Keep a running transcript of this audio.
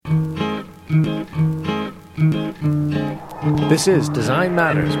This is Design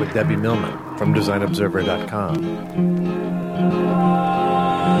Matters with Debbie Millman from DesignObserver.com.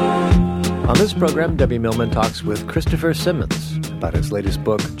 On this program, Debbie Millman talks with Christopher Simmons about his latest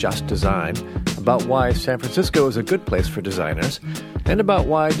book, Just Design, about why San Francisco is a good place for designers, and about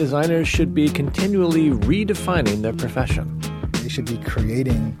why designers should be continually redefining their profession. They should be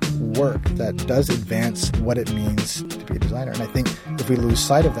creating work that does advance what it means to be a designer. And I think if we lose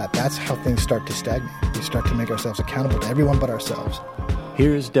sight of that, that's how things start to stagnate. We start to make ourselves accountable to everyone but ourselves.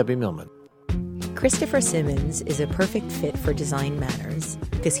 Here's Debbie Millman. Christopher Simmons is a perfect fit for Design Matters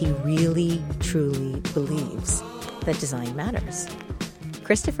because he really, truly believes that design matters.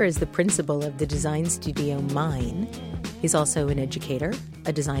 Christopher is the principal of the design studio Mine. He's also an educator,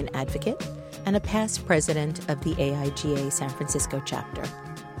 a design advocate, and a past president of the AIGA San Francisco chapter.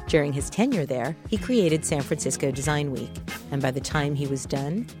 During his tenure there, he created San Francisco Design Week, and by the time he was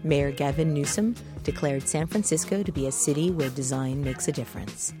done, Mayor Gavin Newsom declared San Francisco to be a city where design makes a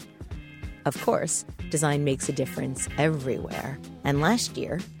difference. Of course, design makes a difference everywhere. And last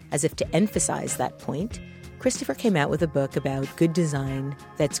year, as if to emphasize that point, Christopher came out with a book about good design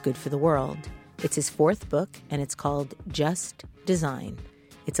that's good for the world. It's his fourth book, and it's called Just Design.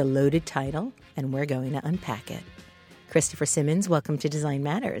 It's a loaded title, and we're going to unpack it. Christopher Simmons, welcome to Design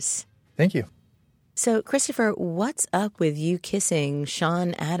Matters. Thank you. So, Christopher, what's up with you kissing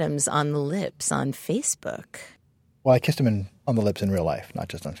Sean Adams on the lips on Facebook? Well, I kissed him on the lips in real life, not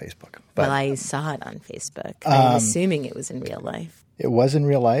just on Facebook. But, well, I saw it on Facebook. I'm assuming it was in real life. It was in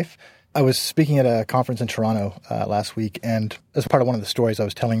real life. I was speaking at a conference in Toronto last week, and as part of one of the stories I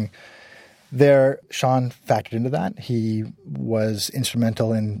was telling there, Sean factored into that. He was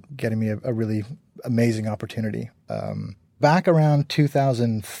instrumental in getting me a really amazing opportunity. Back around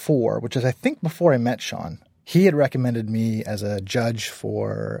 2004, which is I think before I met Sean, he had recommended me as a judge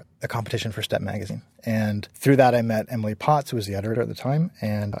for a competition for Step Magazine. And through that, I met Emily Potts, who was the editor at the time,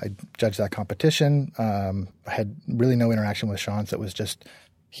 and I judged that competition. I had really no interaction with Sean, so it was just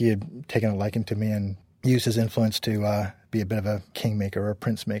he had taken a liking to me and used his influence to be a bit of a kingmaker or a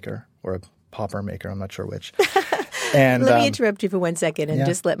prince maker or a pauper maker. I'm not sure which. And, let me interrupt you for 1 second and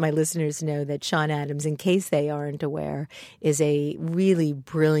just let my listeners know that Sean Adams, in case they aren't aware, is a really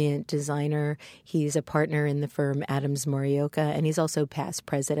brilliant designer. He's a partner in the firm Adams Morioka, and he's also past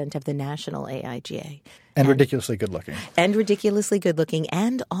president of the National AIGA. And ridiculously good looking. And ridiculously good looking.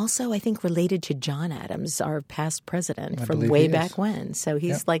 And also, I think, related to John Adams, our past president from way back when. So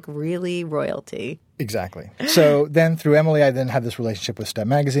he's like really royalty. Exactly. So then through Emily, I then had this relationship with Step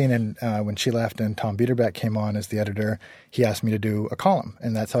Magazine. And when she left and Tom Biederbeck came on as the editor, he asked me to do a column.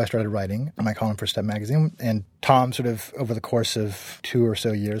 And that's how I started writing my column for Step Magazine. And Tom sort of, over the course of 2 or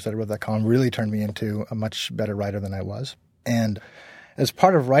so years that I wrote that column, really turned me into a much better writer than I was. And as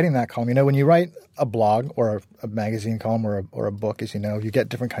part of writing that column, when you write a blog or a magazine column or a book, as you know, you get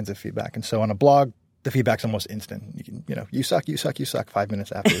different kinds of feedback. And so on a blog, the feedback's almost instant. You suck 5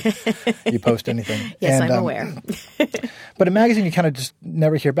 minutes after you post anything. Yes, I'm aware. But a magazine, you kind of just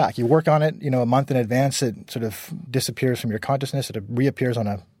never hear back. You work on it, a month in advance. It sort of disappears from your consciousness. It reappears on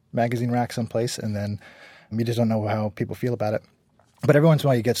a magazine rack someplace, and then you just don't know how people feel about it. But every once in a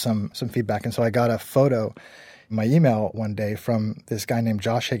while, you get some feedback. And so I got a photo in my email one day from this guy named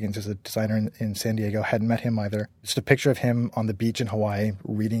Josh Higgins, who's a designer in San Diego. Hadn't met him either. Just a picture of him on the beach in Hawaii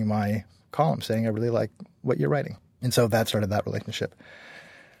reading my column, saying, I really like what you're writing. And so that started that relationship.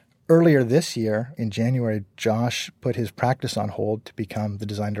 Earlier this year, in January, Josh put his practice on hold to become the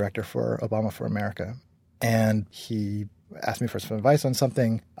design director for Obama for America. And he asked me for some advice on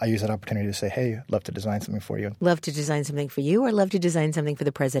something. I used that opportunity to say, hey, I'd love to design something for you. Love to design something for you, or love to design something for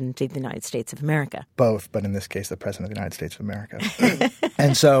the President of the United States of America? Both, but in this case, the President of the United States of America.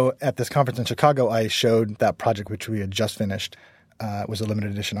 And so at this conference in Chicago, I showed that project, which we had just finished. It was a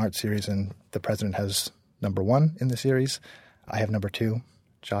limited edition art series, and the President has number 1 in the series. I have number 2.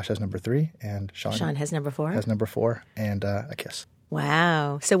 Josh has number 3, and Sean has number 4? Has number 4, and a kiss.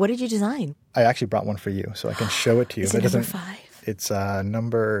 Wow. So what did you design? I actually brought one for you, so I can show it to you. Is it number 5? It's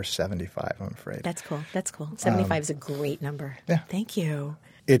number 75, I'm afraid. That's cool. 75 is a great number. Yeah. Thank you.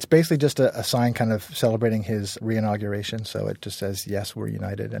 It's basically just a sign kind of celebrating his re-inauguration. So it just says, yes, we're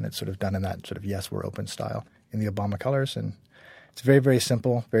united. And it's sort of done in that sort of, yes, we're open style in the Obama colors. And it's very, very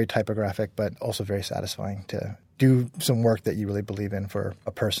simple, very typographic, but also very satisfying to do some work that you really believe in for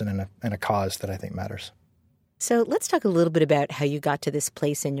a person and a cause that I think matters. So let's talk a little bit about how you got to this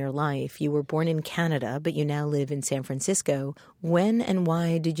place in your life. You were born in Canada, but you now live in San Francisco. When and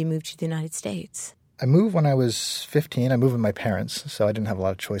why did you move to the United States? I moved when I was 15. I moved with my parents, so I didn't have a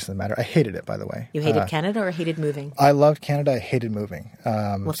lot of choice in the matter. I hated it, by the way. You hated Canada or hated moving? I loved Canada. I hated moving.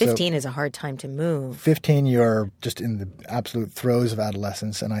 Well, 15 is a hard time to move. 15, you're just in the absolute throes of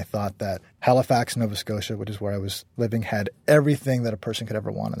adolescence, and I thought that Halifax, Nova Scotia, which is where I was living, had everything that a person could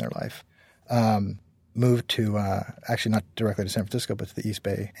ever want in their life. Moved to, actually not directly to San Francisco, but to the East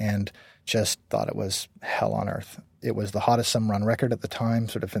Bay, and just thought it was hell on earth. It was the hottest summer on record at the time,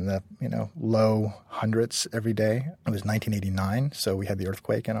 sort of in the low hundreds every day. It was 1989, so we had the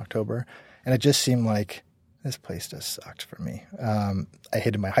earthquake in October, and it just seemed like this place just sucked for me. I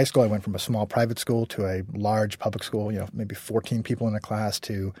hated my high school. I went from a small private school to a large public school, maybe 14 people in a class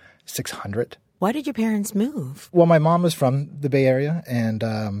to 600. Why did your parents move? Well, my mom was from the Bay Area, and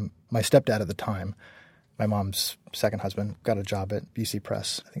my stepdad at the time, my mom's second husband, got a job at UC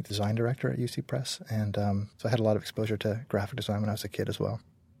Press, I think design director at UC Press. And so I had a lot of exposure to graphic design when I was a kid as well.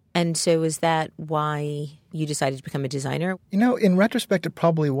 And so is that why you decided to become a designer? In retrospect, it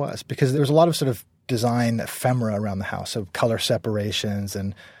probably was, because there was a lot of sort of design ephemera around the house, so color separations.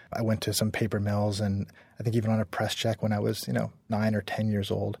 And I went to some paper mills, and I think even on a press check when I was, 9 or 10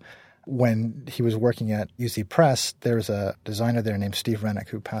 years old. When he was working at UC Press, there was a designer there named Steve Rennick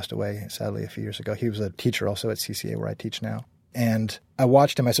who passed away, sadly, a few years ago. He was a teacher also at CCA where I teach now. And I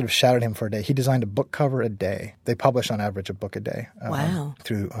watched him. I sort of shadowed him for a day. He designed a book cover a day. They publish on average a book a day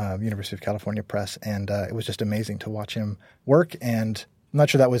through University of California Press. And it was just amazing to watch him work. And I'm not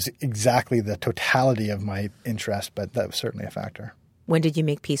sure that was exactly the totality of my interest, but that was certainly a factor. When did you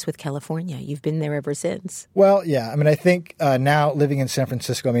make peace with California? You've been there ever since. Well, yeah. I think now living in San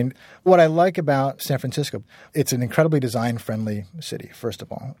Francisco, what I like about San Francisco, it's an incredibly design-friendly city, first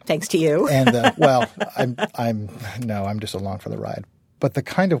of all. Thanks to you. And, I'm just along for the ride. But the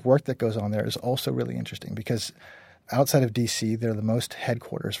kind of work that goes on there is also really interesting because outside of D.C., they're the most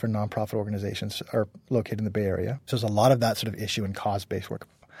headquarters for nonprofit organizations are located in the Bay Area. So there's a lot of that sort of issue and cause-based work.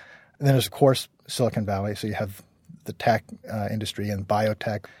 And then there's, of course, Silicon Valley. So you have the tech industry and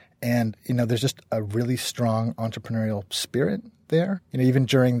biotech. And, there's just a really strong entrepreneurial spirit there. Even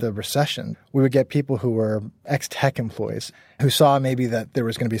during the recession, we would get people who were ex-tech employees who saw maybe that there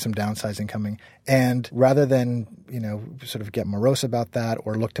was going to be some downsizing coming. And rather than, sort of get morose about that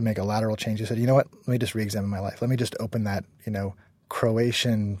or look to make a lateral change, they said, you know what, let me just re-examine my life. Let me just open that,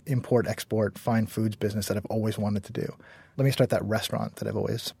 Croatian import-export fine foods business that I've always wanted to do. Let me start that restaurant that I've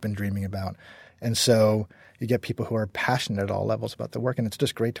always been dreaming about. And so you get people who are passionate at all levels about the work, and it's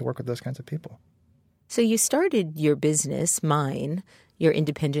just great to work with those kinds of people. So you started your business, Mine, your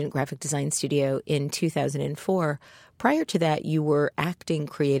independent graphic design studio, in 2004. Prior to that, you were acting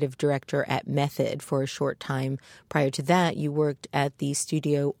creative director at Method for a short time. Prior to that, you worked at the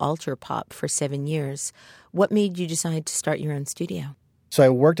studio Alterpop for 7 years. What made you decide to start your own studio? So I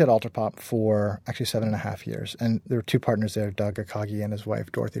worked at Alterpop for actually 7.5 years, and there were two partners there, Doug Akagi and his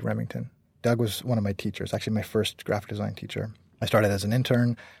wife, Dorothy Remington. Doug was one of my teachers, actually my first graphic design teacher. I started as an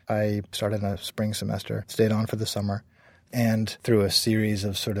intern. I started in a spring semester, stayed on for the summer. And through a series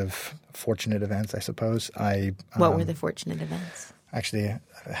of sort of fortunate events, I suppose, What were the fortunate events? Actually,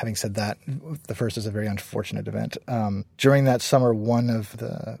 having said that, the first is a very unfortunate event. During that summer, one of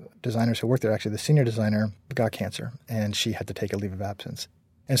the designers who worked there, actually the senior designer, got cancer, and she had to take a leave of absence.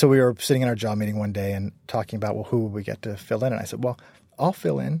 And so we were sitting in our job meeting one day and talking about, well, who would we get to fill in? And I said, well, I'll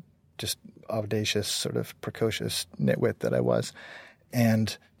fill in. Just audacious, sort of precocious nitwit that I was.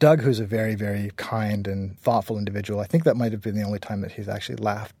 And Doug, who's a very, very kind and thoughtful individual, I think that might have been the only time that he's actually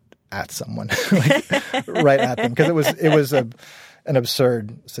laughed at someone, right at them, because it was an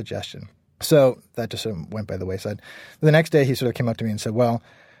absurd suggestion. So that just sort of went by the wayside. The next day, he sort of came up to me and said, well,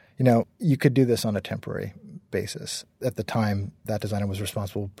 you could do this on a temporary basis. At the time, that designer was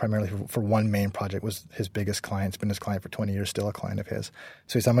responsible primarily for one main project, was his biggest client. It's been his client for 20 years, still a client of his.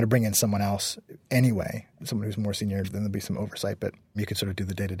 So he said, I'm going to bring in someone else anyway, someone who's more senior, then there'll be some oversight, but you could sort of do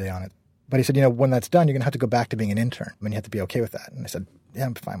the day-to-day on it. But he said, when that's done, you're going to have to go back to being an intern. You have to be okay with that. And I said, yeah,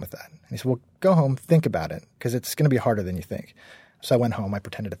 I'm fine with that. And he said, well, go home, think about it, because it's going to be harder than you think. So I went home, I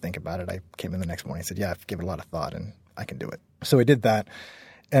pretended to think about it. I came in the next morning and said, yeah, I've given it a lot of thought and I can do it. So we did that.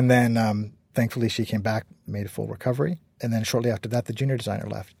 And then thankfully, she came back, made a full recovery. And then shortly after that, the junior designer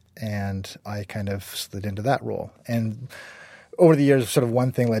left. And I kind of slid into that role. And over the years, sort of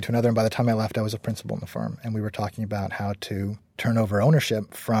one thing led to another. And by the time I left, I was a principal in the firm. And we were talking about how to turn over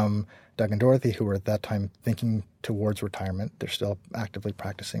ownership from Doug and Dorothy, who were at that time thinking towards retirement. They're still actively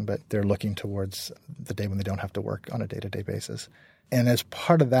practicing, but they're looking towards the day when they don't have to work on a day-to-day basis. And as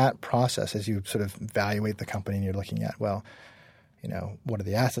part of that process, as you sort of evaluate the company and you're looking at, well, what are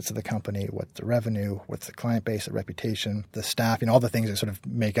the assets of the company? What's the revenue? What's the client base, the reputation, the staff, all the things that sort of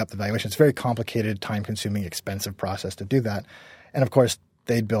make up the valuation. It's a very complicated, time-consuming, expensive process to do that. And of course,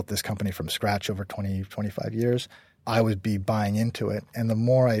 they'd built this company from scratch over 20, 25 years. I would be buying into it. And the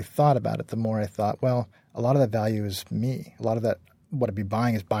more I thought about it, the more I thought, well, a lot of that value is me. A lot of that, what I'd be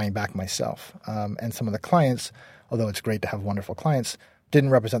buying is buying back myself. And some of the clients, although it's great to have wonderful clients,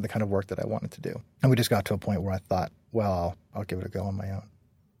 didn't represent the kind of work that I wanted to do. And we just got to a point where I thought, well, I'll give it a go on my own.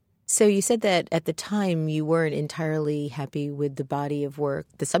 So you said that at the time you weren't entirely happy with the body of work,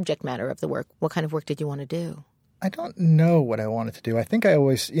 the subject matter of the work. What kind of work did you want to do? I don't know what I wanted to do. I think I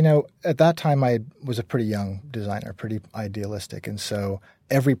always, at that time I was a pretty young designer, pretty idealistic. And so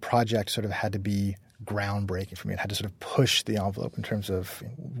every project sort of had to be groundbreaking for me. It had to sort of push the envelope in terms of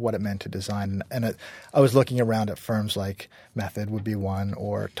what it meant to design. And I was looking around at firms like Method would be one,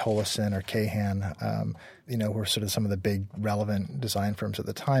 or Tolleson or Kahan, were sort of some of the big relevant design firms at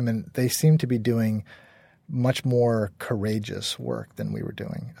the time. And they seemed to be doing much more courageous work than we were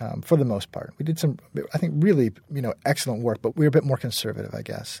doing, for the most part. We did some, I think, really, excellent work, but we were a bit more conservative, I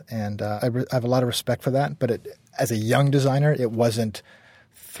guess. And I have a lot of respect for that. But as a young designer, it wasn't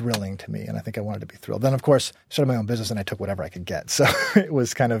thrilling to me, and I think I wanted to be thrilled. Then, of course, I started my own business, and I took whatever I could get. So it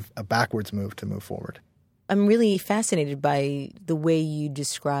was kind of a backwards move to move forward. I'm really fascinated by the way you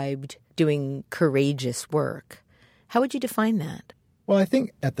described doing courageous work. How would you define that? Well, I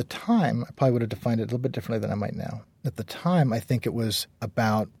think at the time, I probably would have defined it a little bit differently than I might now. At the time, I think it was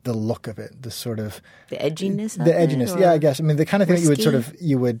about the look of it, the sort of the edginess of the edginess, yeah, I guess. I mean, the kind of thing that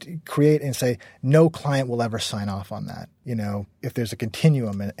you would create and say, no client will ever sign off on that. If there's a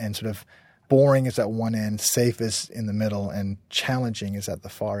continuum and sort of boring is at one end, safe is in the middle, and challenging is at the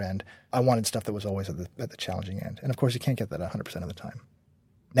far end. I wanted stuff that was always at the challenging end. And of course, you can't get that 100% of the time.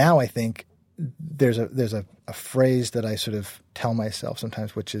 Now I think there's a phrase that I sort of tell myself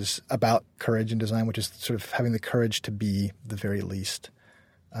sometimes, which is about courage in design, which is sort of having the courage to be the very least.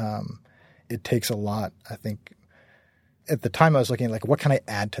 It takes a lot, I think. At the time I was looking at what can I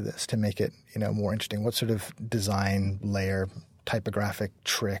add to this to make it, more interesting? What sort of design layer, typographic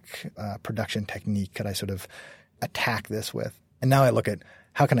trick, production technique could I sort of attack this with? And now I look at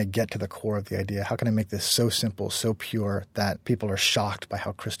how can I get to the core of the idea? How can I make this so simple, so pure that people are shocked by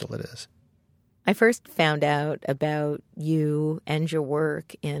how crystal it is? I first found out about you and your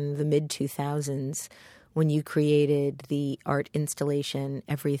work in the mid-2000s when you created the art installation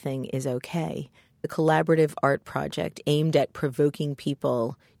Everything is Okay, the collaborative art project aimed at provoking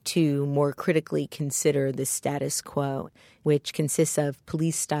people to more critically consider the status quo, which consists of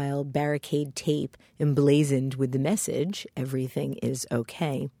police-style barricade tape emblazoned with the message, "Everything is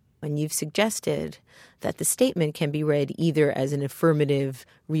okay." And you've suggested that the statement can be read either as an affirmative,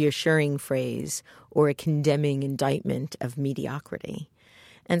 reassuring phrase or a condemning indictment of mediocrity.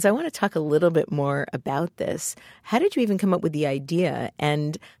 And so I want to talk a little bit more about this. How did you even come up with the idea?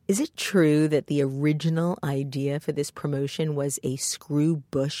 And is it true that the original idea for this promotion was a Screw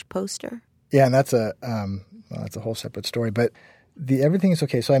Bush poster? Yeah, and that's a whole separate story. But the Everything is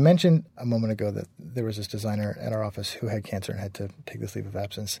Okay. So I mentioned a moment ago that there was this designer at our office who had cancer and had to take this leave of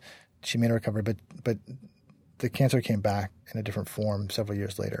absence. She made a recovery, but the cancer came back in a different form several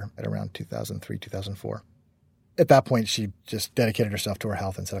years later at around 2003, 2004. At that point, she just dedicated herself to her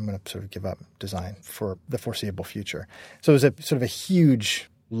health and said, I'm going to sort of give up design for the foreseeable future. So it was a sort of a huge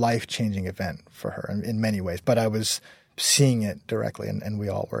life-changing event for her in many ways. But I was seeing it directly, and we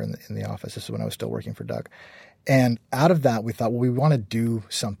all were in the office. This is when I was still working for Doug. And out of that, we thought, well, we want to do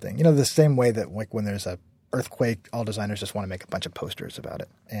something. The same way that when there's a earthquake, all designers just want to make a bunch of posters about it.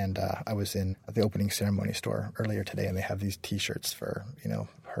 And I was in the opening ceremony store earlier today, and they have these T-shirts for,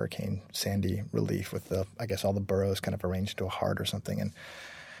 Hurricane Sandy relief with all the boroughs kind of arranged into a heart or something. And,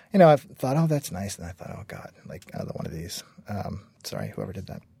 I thought, oh, that's nice. And I thought, oh, God, another one of these. Sorry, whoever did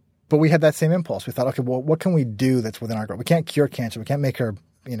that. But we had that same impulse. We thought, okay, well, what can we do that's within our grasp? We can't cure cancer. We can't make her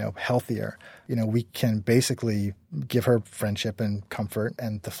healthier. We can basically give her friendship and comfort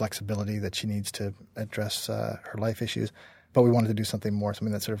and the flexibility that she needs to address her life issues. But we wanted to do something more,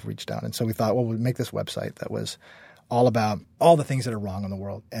 something that sort of reached out. And so we thought, well, we'd make this website that was all about all the things that are wrong in the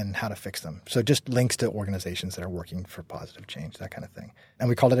world and how to fix them. So just links to organizations that are working for positive change, that kind of thing. And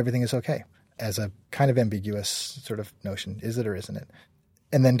we called it Everything is Okay as a kind of ambiguous sort of notion. Is it or isn't it?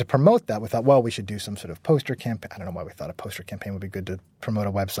 And then to promote that, we thought, well, we should do some sort of poster campaign. I don't know why we thought a poster campaign would be good to promote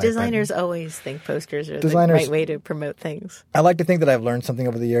a website. Designers always think posters are the right way to promote things. I like to think that I've learned something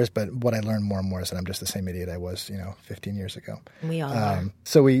over the years, but what I learned more and more is that I'm just the same idiot I was, 15 years ago. We all are.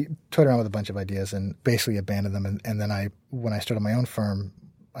 So we toyed around with a bunch of ideas and basically abandoned them. And then when I started my own firm,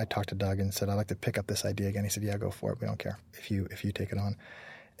 I talked to Doug and said, I'd like to pick up this idea again. He said, yeah, go for it. We don't care if you take it on.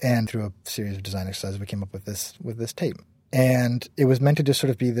 And through a series of design exercises, we came up with this tape. And it was meant to just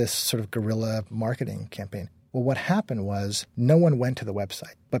sort of be this sort of guerrilla marketing campaign. Well, what happened was no one went to the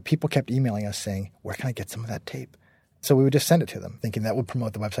website, but people kept emailing us saying, where can I get some of that tape? So we would just send it to them, thinking that would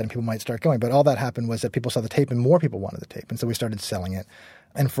promote the website and people might start going. But all that happened was that people saw the tape and more people wanted the tape. And so we started selling it.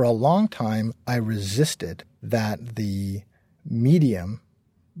 And for a long time, I resisted that the medium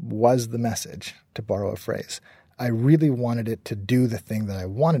was the message, to borrow a phrase. I really wanted it to do the thing that I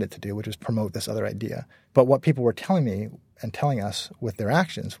wanted it to do, which was promote this other idea. But what people were telling me and telling us with their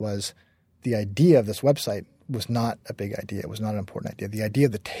actions was the idea of this website was not a big idea. It was not an important idea. The idea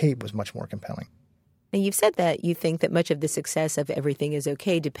of the tape was much more compelling. And you've said that you think that much of the success of Everything is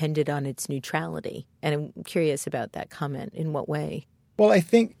Okay depended on its neutrality. And I'm curious about that comment. In what way? Well, I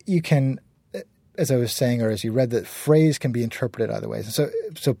think you can, as I was saying, or as you read, that phrase can be interpreted either ways.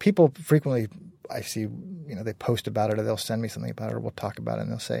 So people frequently, I see, they post about it or they'll send me something about it or we'll talk about it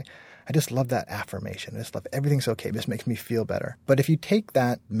and they'll say, I just love that affirmation. I just love everything's okay. This makes me feel better. But if you take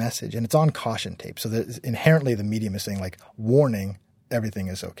that message, and it's on caution tape, so that inherently the medium is saying like, warning, everything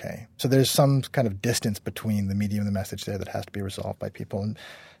is okay. So there's some kind of distance between the medium and the message there that has to be resolved by people. And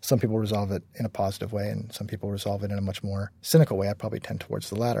some people resolve it in a positive way and some people resolve it in a much more cynical way. I probably tend towards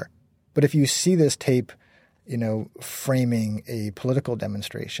the latter. But if you see this tape, framing a political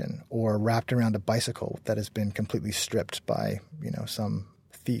demonstration or wrapped around a bicycle that has been completely stripped by, some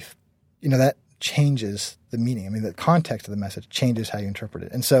thief, that changes the meaning. I mean, the context of the message changes how you interpret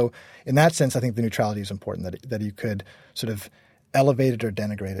it. And so in that sense, I think the neutrality is important, that you could sort of elevate it or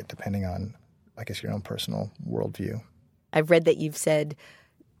denigrate it depending on, I guess, your own personal worldview. I've read that you've said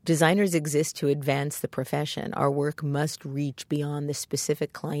designers exist to advance the profession. Our work must reach beyond the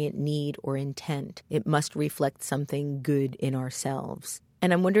specific client need or intent. It must reflect something good in ourselves.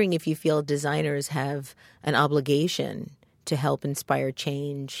 And I'm wondering if you feel designers have an obligation to help inspire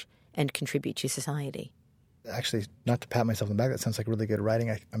change and contribute to society. Actually, not to pat myself on the back, that sounds like really good writing.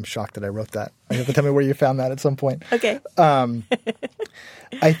 I'm shocked that I wrote that. You have to tell me where you found that at some point. Okay.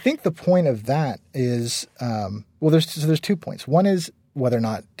 I think the point of that is, there's 2 points. One is whether or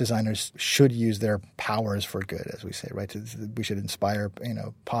not designers should use their powers for good, as we say, right? We should inspire,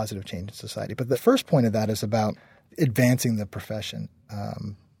 positive change in society. But the first point of that is about advancing the profession.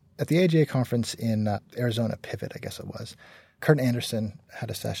 At the AGA conference in Arizona, Pivot, I guess it was, Kurt Anderson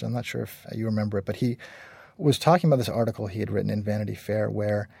had a session. I'm not sure if you remember it, but he was talking about this article he had written in Vanity Fair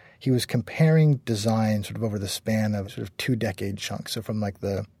where he was comparing design sort of over the span of sort of 2-decade chunks. So from like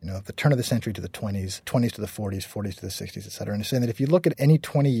the turn of the century to the 20s, 20s to the 40s, 40s to the 60s, et cetera. And he's saying that if you look at any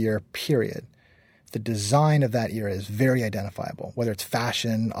 20-year period, the design of that era is very identifiable, whether it's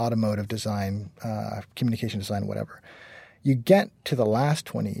fashion, automotive design, communication design, whatever. You get to the last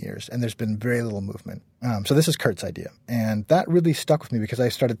 20 years, and there's been very little movement. So this is Kurt's idea. And that really stuck with me because I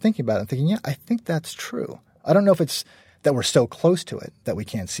started thinking about it and thinking, yeah, I think that's true. I don't know if it's that we're so close to it that we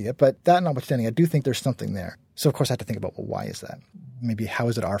can't see it, but that notwithstanding, I do think there's something there. So, of course, I have to think about, well, why is that? Maybe how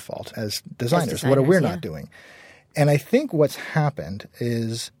is it our fault as designers? What are we not doing? And I think what's happened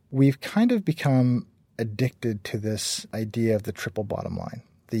is we've kind of become addicted to this idea of the triple bottom line,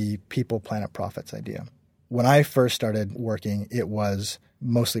 the people, planet, profits idea. When I first started working, it was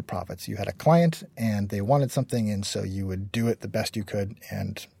mostly profits. You had a client and they wanted something, and so you would do it the best you could.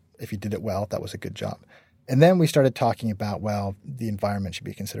 And if you did it well, that was a good job. And then we started talking about, well, the environment should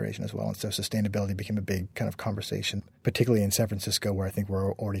be a consideration as well. And so sustainability became a big kind of conversation, particularly in San Francisco, where I think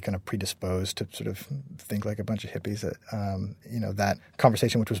we're already kind of predisposed to sort of think like a bunch of hippies. That, that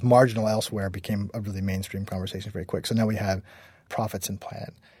conversation, which was marginal elsewhere, became a really mainstream conversation very quick. So now we have profits and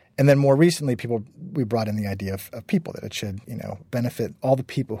planet. And then more recently, we brought in the idea of people, that it should, benefit all the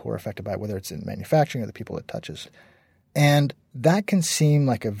people who are affected by it, whether it's in manufacturing or the people it touches. And that can seem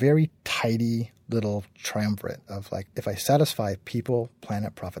like a very tidy little triumvirate of like, if I satisfy people,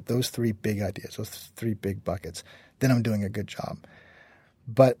 planet, profit, those 3 big ideas, those 3 big buckets, then I'm doing a good job.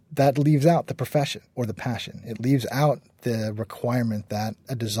 But that leaves out the profession or the passion. It leaves out the requirement that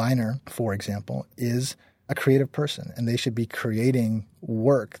a designer, for example, is a creative person, and they should be creating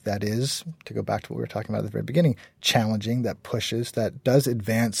work that is, to go back to what we were talking about at the very beginning, challenging, that pushes, that does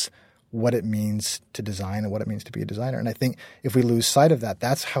advance what it means to design and what it means to be a designer. And I think if we lose sight of that,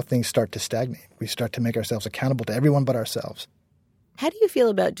 that's how things start to stagnate. We start to make ourselves accountable to everyone but ourselves. How do you feel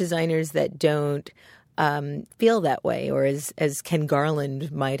about designers that don't feel that way, or as Ken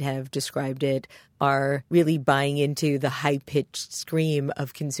Garland might have described it, are really buying into the high-pitched scream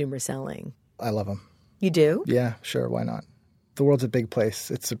of consumer selling? I love them. You do? Yeah, sure. Why not? The world's a big place.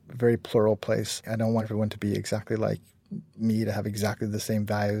 It's a very plural place. I don't want everyone to be exactly like me to have exactly the same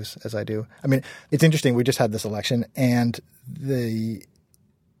values as I do. I mean, it's interesting. We just had this election, and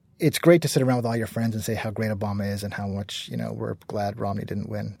it's great to sit around with all your friends and say how great Obama is and how much, we're glad Romney didn't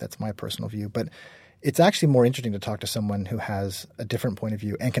win. That's my personal view. But it's actually more interesting to talk to someone who has a different point of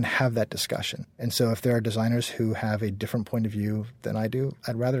view and can have that discussion. And so if there are designers who have a different point of view than I do,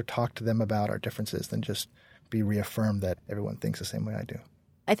 I'd rather talk to them about our differences than just be reaffirmed that everyone thinks the same way I do.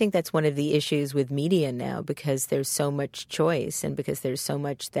 I think that's one of the issues with media now, because there's so much choice and because there's so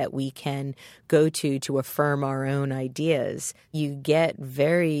much that we can go to affirm our own ideas. You get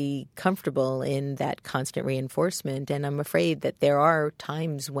very comfortable in that constant reinforcement, and I'm afraid that there are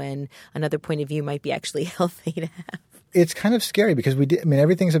times when another point of view might be actually healthy to have. It's kind of scary because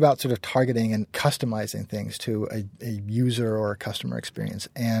everything's about sort of targeting and customizing things to a user or a customer experience.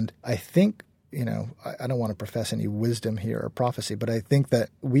 And I think I don't want to profess any wisdom here or prophecy, but I think that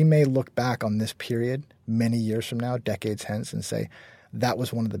we may look back on this period many years from now, decades hence, and say that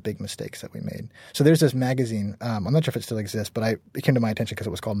was one of the big mistakes that we made. So there's this magazine. I'm not sure if it still exists, but it came to my attention because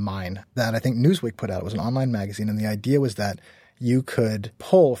it was called Mine, that I think Newsweek put out. It was an online magazine, and the idea was that you could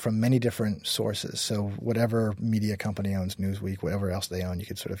pull from many different sources. So whatever media company owns Newsweek, whatever else they own, you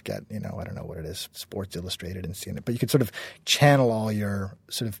could sort of get, I don't know what it is, Sports Illustrated and CNN. But you could sort of channel all your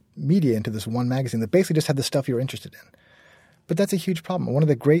sort of media into this one magazine that basically just had the stuff you were interested in. But that's a huge problem. One of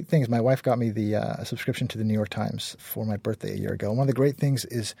the great things, my wife got me a subscription to the New York Times for my birthday a year ago. One of the great things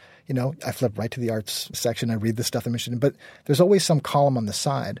is, I flip right to the arts section. I read the stuff I'm interested in. But there's always some column on the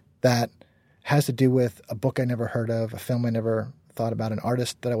side that has to do with a book I never heard of, a film I never thought about, an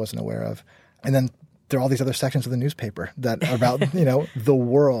artist that I wasn't aware of. And then there are all these other sections of the newspaper that are about, the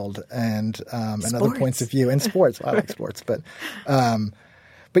world and other points of view. And sports. I like sports. But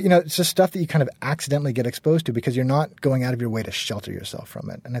it's just stuff that you kind of accidentally get exposed to because you're not going out of your way to shelter yourself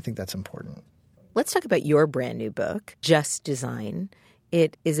from it. And I think that's important. Let's talk about your brand new book, Just Design.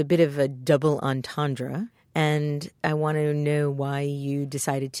 It is a bit of a double entendre. And I want to know why you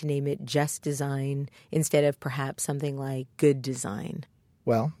decided to name it Just Design instead of perhaps something like Good Design.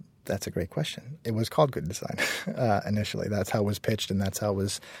 Well, that's a great question. It was called Good Design initially. That's how it was pitched and that's how it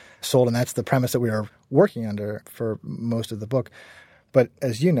was sold. And that's the premise that we were working under for most of the book. But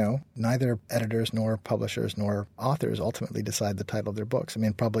as you know, neither editors nor publishers nor authors ultimately decide the title of their books. I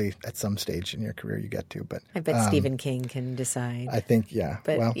mean, probably at some stage in your career you get to. But I bet Stephen King can decide. I think, yeah.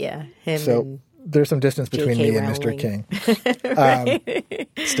 But well, yeah, him so and there's some distance between J.K. me and Rowling. Mr.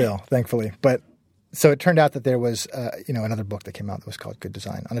 King. Still, thankfully. But so it turned out that there was, another book that came out that was called Good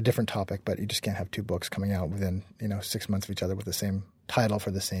Design on a different topic, but you just can't have two books coming out within, 6 months of each other with the same title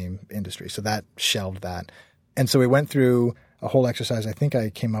for the same industry. So that shelved that. And so we went through a whole exercise. I think I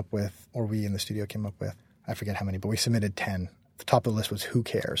came up with, or we in the studio came up with, I forget how many, but we submitted 10. The top of the list was Who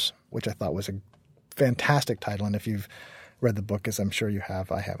Cares, which I thought was a fantastic title. And if you've read the book, as I'm sure you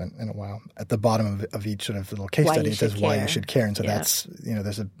have, I haven't in a while, at the bottom of each sort of little case study, it says why you should care. And so that's,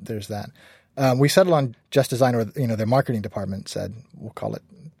 there's that. We settled on Just Design, or, their marketing department said, we'll call it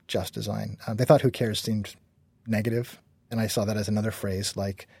Just Design. They thought Who Cares seemed negative. And I saw that as another phrase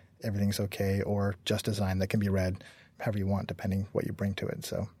like everything's okay or Just Design that can be read however you want, depending what you bring to it.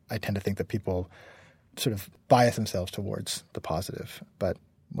 So I tend to think that people sort of bias themselves towards the positive. But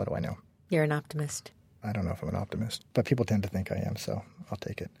what do I know? You're an optimist. I don't know if I'm an optimist, but people tend to think I am, so I'll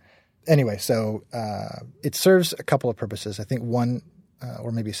take it. Anyway, so it serves a couple of purposes. I think one,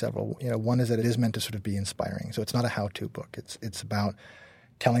 or maybe several. One is that it is meant to sort of be inspiring. So it's not a how-to book. It's about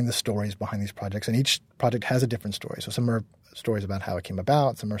telling the stories behind these projects, and each project has a different story. So some are stories about how it came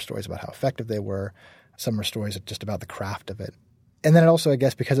about, some are stories about how effective they were, some are stories just about the craft of it. And then it also, I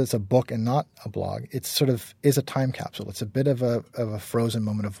guess, because it's a book and not a blog, it sort of is a time capsule. It's a bit of a frozen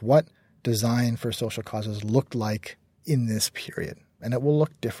moment of what design for social causes looked like in this period. And it will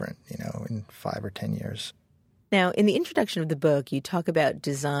look different, in 5 or 10 years. Now, in the introduction of the book, you talk about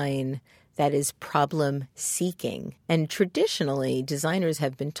design that is problem-seeking. And traditionally, designers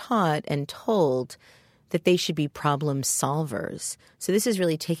have been taught and told that they should be problem solvers. So this is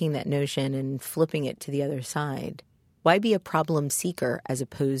really taking that notion and flipping it to the other side. Why be a problem seeker as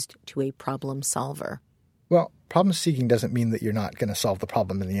opposed to a problem solver? Well, problem seeking doesn't mean that you're not going to solve the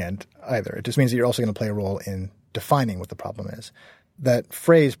problem in the end either. It just means that you're also going to play a role in defining what the problem is. That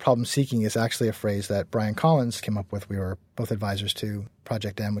phrase, problem seeking, is actually a phrase that Brian Collins came up with. We were both advisors to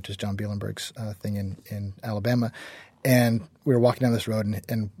Project M, which is John Bielenberg's thing in Alabama. And we were walking down this road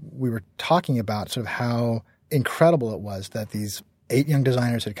and we were talking about sort of how incredible it was that these 8 young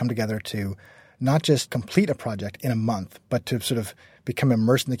designers had come together to not just complete a project in a month, but to sort of become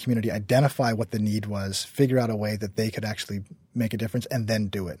immersed in the community, identify what the need was, figure out a way that they could actually make a difference, and then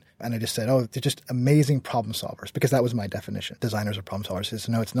do it. And I just said, oh, they're just amazing problem solvers, because that was my definition. Designers are problem solvers. It's,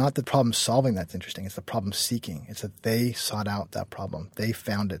 no, it's not the problem solving that's interesting. It's the problem seeking. It's that they sought out that problem. They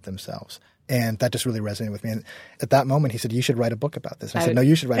found it themselves. And that just really resonated with me. And at that moment, he said, you should write a book about this. And I said, no,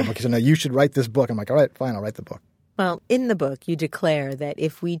 you should write a book. He said, no, you should write this book. I'm like, all right, fine, I'll write the book. Well, in the book, you declare that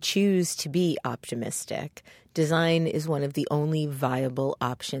if we choose to be optimistic, design is one of the only viable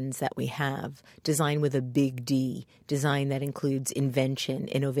options that we have. Design with a big D, design that includes invention,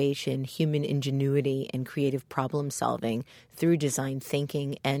 innovation, human ingenuity, and creative problem solving through design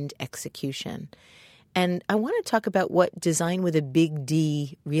thinking and execution. And I want to talk about what design with a big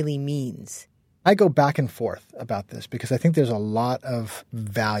D really means. I go back and forth about this because I think there's a lot of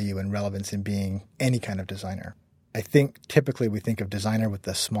value and relevance in being any kind of designer. I think typically we think of designer with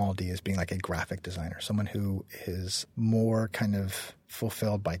the small d as being like a graphic designer, someone who is more kind of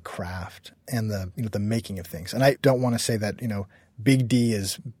fulfilled by craft and the making of things. And I don't want to say that, big D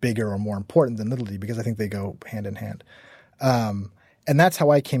is bigger or more important than little d, because I think they go hand in hand. And that's how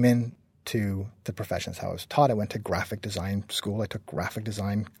I came in to the professions, how I was taught. I went to graphic design school. I took graphic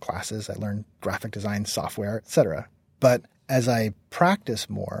design classes. I learned graphic design software, etc. But as I practice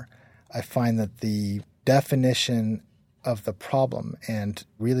more, I find that the definition of the problem and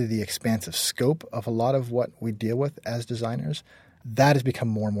really the expansive scope of a lot of what we deal with as designers, that has become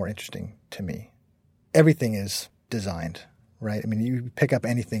more and more interesting to me. Everything is designed, right? I mean, you pick up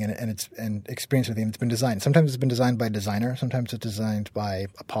anything and experience anything, it's been designed. Sometimes it's been designed by a designer. Sometimes it's designed by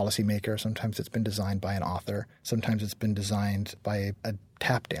a policymaker. Sometimes it's been designed by an author. Sometimes it's been designed by a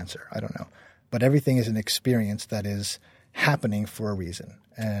tap dancer. I don't know. But everything is an experience that is happening for a reason.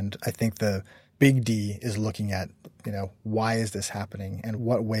 And I think the big D is looking at, why is this happening and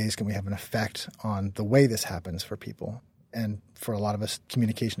what ways can we have an effect on the way this happens for people? And for a lot of us,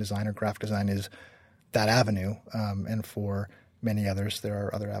 communication design or graphic design is that avenue. And for many others, there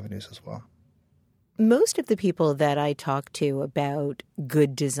are other avenues as well. Most of the people that I talk to about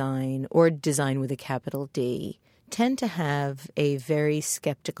good design or design with a capital D tend to have a very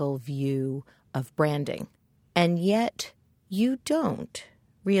skeptical view of branding. And yet you don't,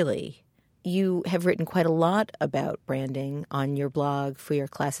 really. You have written quite a lot about branding on your blog for your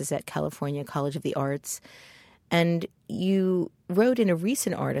classes at California College of the Arts. And you wrote in a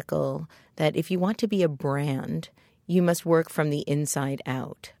recent article that if you want to be a brand, you must work from the inside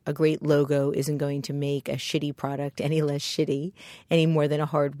out. A great logo isn't going to make a shitty product any less shitty, any more than a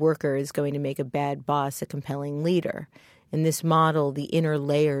hard worker is going to make a bad boss a compelling leader. In this model, the inner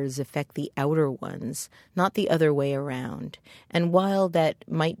layers affect the outer ones, not the other way around. And while that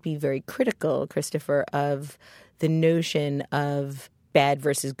might be very critical, Christopher, of the notion of bad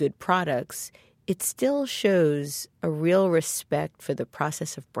versus good products, it still shows a real respect for the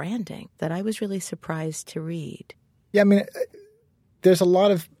process of branding that I was really surprised to read. Yeah, I mean, there's a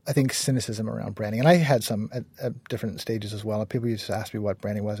lot of, I think, cynicism around branding. And I had some at different stages as well. People used to ask me what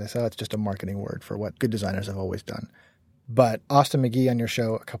branding was. I said, it's just a marketing word for what good designers have always done. But Austin McGee on your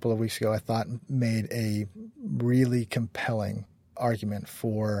show a couple of weeks ago, I thought, made a really compelling argument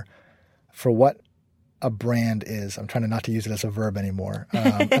for what a brand is. I'm trying not to use it as a verb anymore.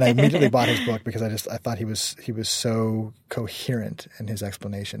 And I immediately bought his book because I thought he was so coherent in his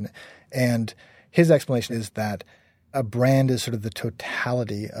explanation. And his explanation is that a brand is sort of the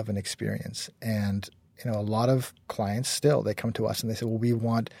totality of an experience. And, a lot of clients still, they come to us and they say, well, we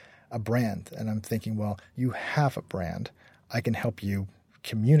want a brand. And I'm thinking, well, you have a brand. I can help you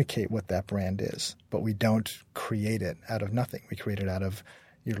communicate what that brand is, but we don't create it out of nothing. We create it out of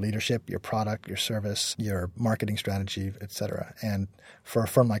your leadership, your product, your service, your marketing strategy, et cetera. And for a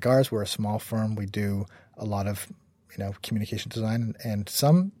firm like ours, we're a small firm. We do a lot of, communication design and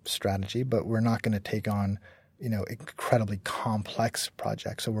some strategy, but we're not going to take on, incredibly complex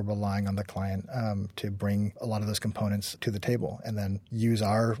projects. So we're relying on the client to bring a lot of those components to the table and then use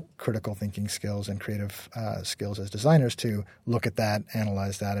our critical thinking skills and creative skills as designers to look at that,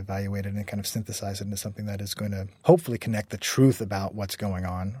 analyze that, evaluate it, and kind of synthesize it into something that is going to hopefully connect the truth about what's going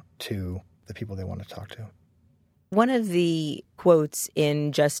on to the people they want to talk to. One of the quotes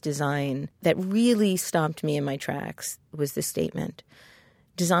in Just Design that really stopped me in my tracks was this statement: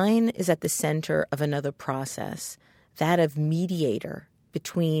 design is at the center of another process, that of mediator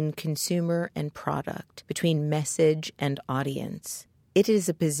between consumer and product, between message and audience. It is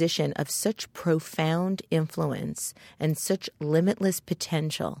a position of such profound influence and such limitless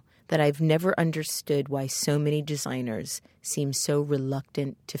potential that I've never understood why so many designers seem so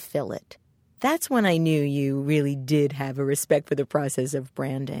reluctant to fill it. That's when I knew you really did have a respect for the process of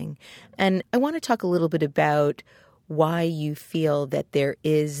branding. And I want to talk a little bit about why you feel that there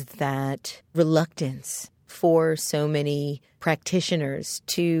is that reluctance for so many practitioners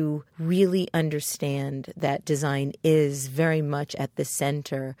to really understand that design is very much at the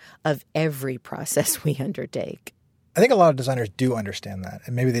center of every process we undertake. I think a lot of designers do understand that,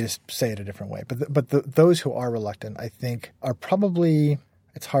 and maybe they just say it a different way. But those who are reluctant, I think, are probably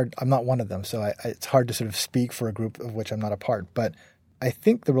 – it's hard. I'm not one of them, so it's hard to sort of speak for a group of which I'm not a part. But I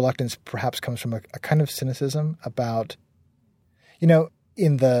think the reluctance perhaps comes from a kind of cynicism about –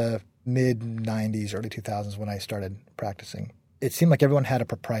 in the mid-'90s, early 2000s when I started practicing, it seemed like everyone had a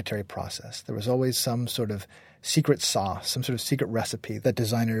proprietary process. There was always some sort of secret sauce, some sort of secret recipe that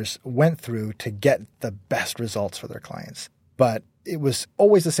designers went through to get the best results for their clients. But it was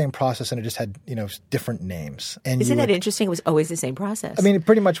always the same process, and it just had, different names. And Isn't that interesting? It was always the same process. I mean, it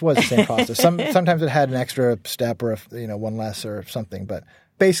pretty much was the same process. Sometimes it had an extra step or one less or something, but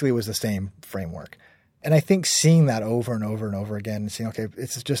basically it was the same framework. And I think seeing that over and over and over again and seeing, okay,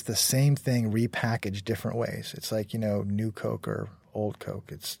 it's just the same thing repackaged different ways. It's like, new Coke or old Coke.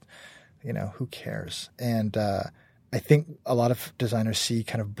 It's, who cares? And I think a lot of designers see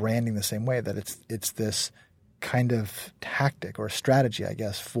kind of branding the same way, that it's this kind of tactic or strategy, I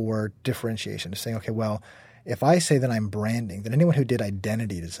guess, for differentiation. Saying, okay, well, if I say that I'm branding, then anyone who did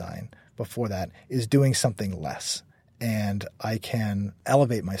identity design before that is doing something less. And I can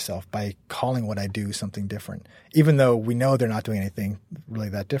elevate myself by calling what I do something different, even though we know they're not doing anything really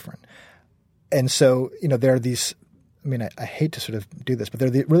that different. And so, there are these – I hate to sort of do this, but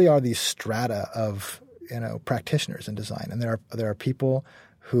there really are these strata of, practitioners in design. And there are people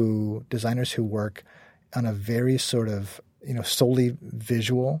designers who work on a very sort of, solely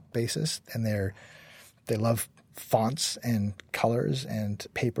visual basis, and they love fonts and colors and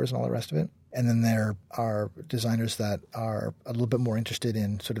papers and all the rest of it. And then there are designers that are a little bit more interested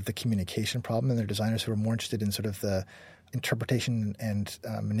in sort of the communication problem, and there are designers who are more interested in sort of the interpretation and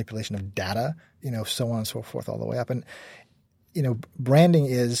manipulation of data, so on and so forth all the way up. And, branding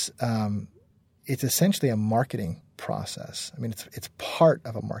is it's essentially a marketing process. It's part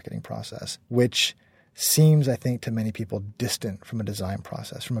of a marketing process, which seems, I think, to many people distant from a design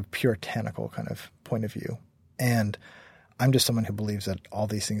process, from a puritanical kind of point of view. And I'm just someone who believes that all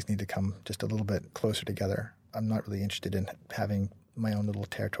these things need to come just a little bit closer together. I'm not really interested in having my own little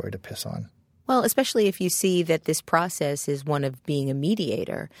territory to piss on. Well, especially if you see that this process is one of being a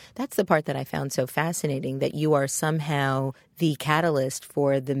mediator. That's the part that I found so fascinating, that you are somehow the catalyst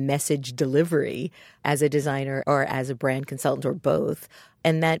for the message delivery as a designer or as a brand consultant or both.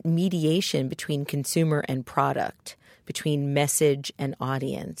 And that mediation between consumer and product, between message and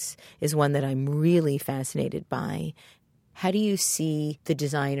audience, is one that I'm really fascinated by. How do you see the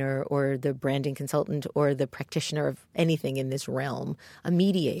designer or the branding consultant or the practitioner of anything in this realm, a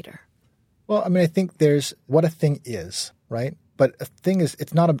mediator? Well, I think there's what a thing is, right? But a thing is,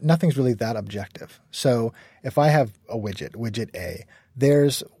 nothing's really that objective. So if I have a widget A,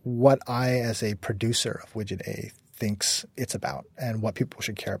 there's what I as a producer of widget A thinks it's about and what people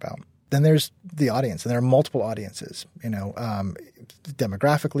should care about. Then there's the audience, and there are multiple audiences,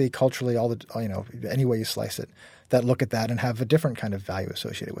 demographically, culturally, any way you slice it, that look at that and have a different kind of value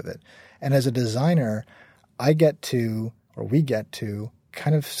associated with it. And as a designer, we get to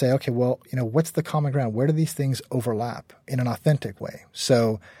kind of say, okay, well, what's the common ground? Where do these things overlap in an authentic way?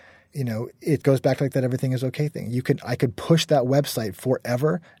 So, it goes back to like that everything is okay thing. I could push that website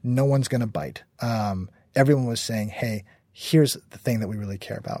forever. No one's going to bite. Everyone was saying, hey, here's the thing that we really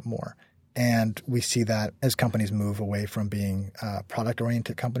care about more. And we see that as companies move away from being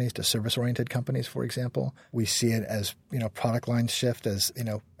product-oriented companies to service-oriented companies, for example. We see it as, product lines shift, as,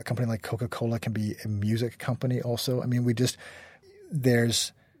 a company like Coca-Cola can be a music company also.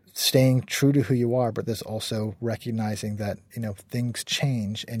 There's staying true to who you are, but there's also recognizing that, things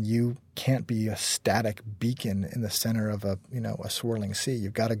change and you can't be a static beacon in the center of a swirling sea.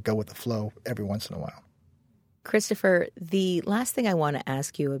 You've got to go with the flow every once in a while. Christopher, the last thing I want to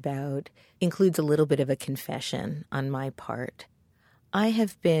ask you about includes a little bit of a confession on my part. I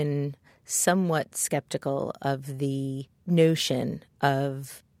have been somewhat skeptical of the notion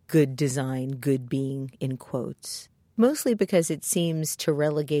of good design, good being in quotes, mostly because it seems to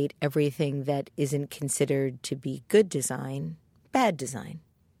relegate everything that isn't considered to be good design, bad design.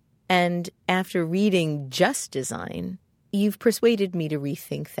 And after reading Just Design, you've persuaded me to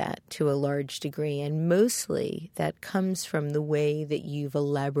rethink that to a large degree, and mostly that comes from the way that you've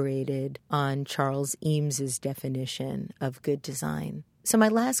elaborated on Charles Eames's definition of good design. So my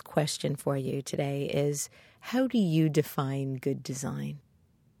last question for you today is, how do you define good design?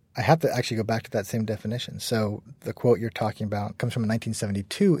 I have to actually go back to that same definition. So the quote you're talking about comes from a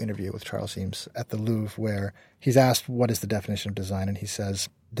 1972 interview with Charles Eames at the Louvre, where he's asked what is the definition of design, and he says,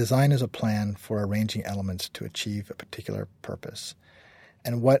 "Design is a plan for arranging elements to achieve a particular purpose."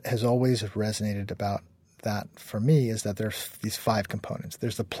 And what has always resonated about that for me is that there's these 5 components.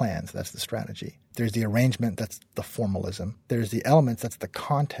 There's the plans, that's the strategy. There's the arrangement, that's the formalism. There's the elements, that's the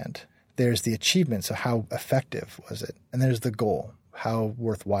content. There's the achievement, so how effective was it? And there's the goal, how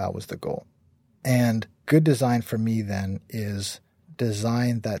worthwhile was the goal? And good design for me then is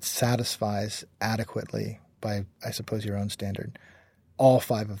design that satisfies adequately, by I suppose your own standard, all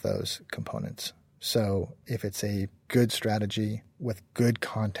 5 of those components. So if it's a good strategy with good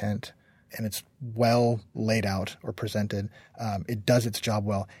content and it's well laid out or presented, it does its job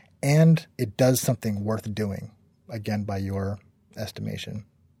well, and it does something worth doing, again, by your estimation,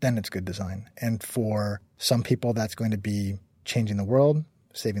 then it's good design. And for some people, that's going to be changing the world,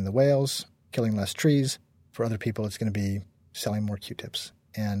 saving the whales, killing less trees. For other people, it's going to be selling more Q-tips.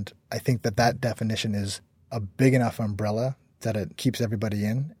 And I think that that definition is a big enough umbrella that it keeps everybody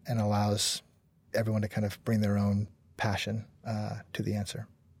in and allows everyone to kind of bring their own passion to the answer.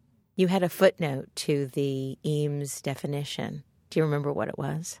 You had a footnote to the Eames definition. Do you remember what it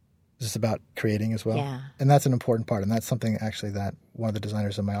was? Is this about creating as well? Yeah. And that's an important part. And that's something actually that one of the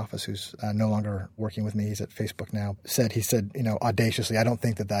designers in my office, who's no longer working with me, he's at Facebook now, said, audaciously, I don't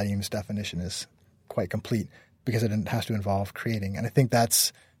think that Eames definition is quite complete because it has to involve creating. And I think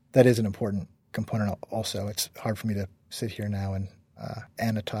that is an important component also. It's hard for me to sit here now and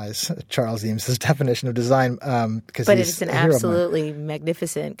annotize Charles Eames' definition of design. But it's an absolutely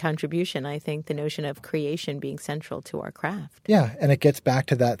magnificent contribution, I think, the notion of creation being central to our craft. Yeah, and it gets back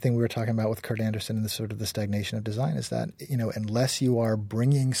to that thing we were talking about with Kurt Anderson and the sort of the stagnation of design is that, unless you are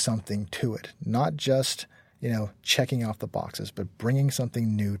bringing something to it, not just, checking off the boxes, but bringing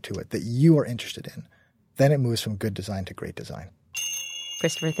something new to it that you are interested in, then it moves from good design to great design.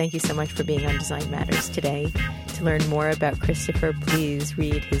 Christopher, thank you so much for being on Design Matters today. To learn more about Christopher, please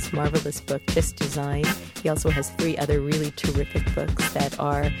read his marvelous book, Just Design. He also has 3 other really terrific books that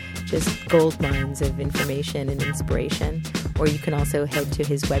are just gold mines of information and inspiration. Or you can also head to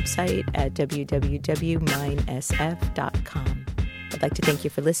his website at www.minesf.com. I'd like to thank you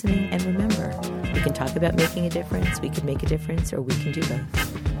for listening, and remember, we can talk about making a difference, we can make a difference, or we can do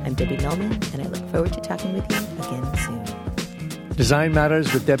both. I'm Debbie Millman, and I look forward to talking with you again soon. Design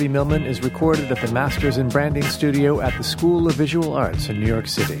Matters with Debbie Millman is recorded at the Masters in Branding Studio at the School of Visual Arts in New York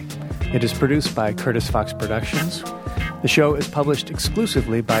City. It is produced by Curtis Fox Productions. The show is published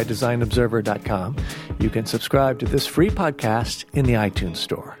exclusively by DesignObserver.com. You can subscribe to this free podcast in the iTunes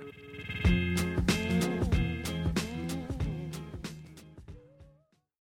Store.